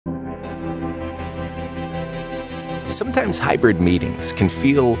Sometimes hybrid meetings can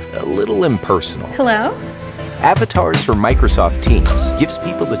feel a little impersonal. Hello? Avatars for Microsoft Teams gives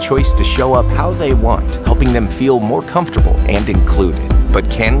people the choice to show up how they want, helping them feel more comfortable and included. But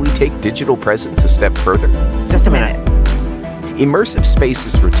can we take digital presence a step further? Just a minute. Immersive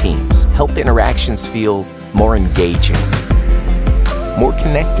spaces for teams help interactions feel more engaging, more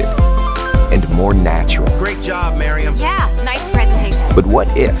connected, and more natural. Great job, Miriam. Yeah, nice presentation. But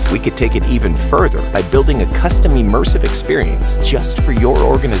what if we could take it even further by building a custom immersive experience just for your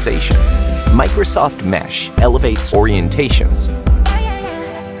organization? Microsoft Mesh elevates orientations,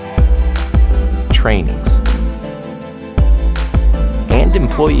 trainings, and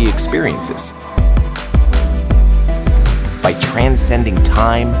employee experiences by transcending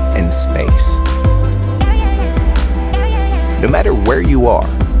time and space. No matter where you are,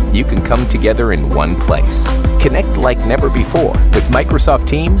 you can come together in one place. Connect like never before with Microsoft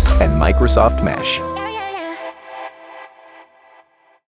Teams and Microsoft Mesh.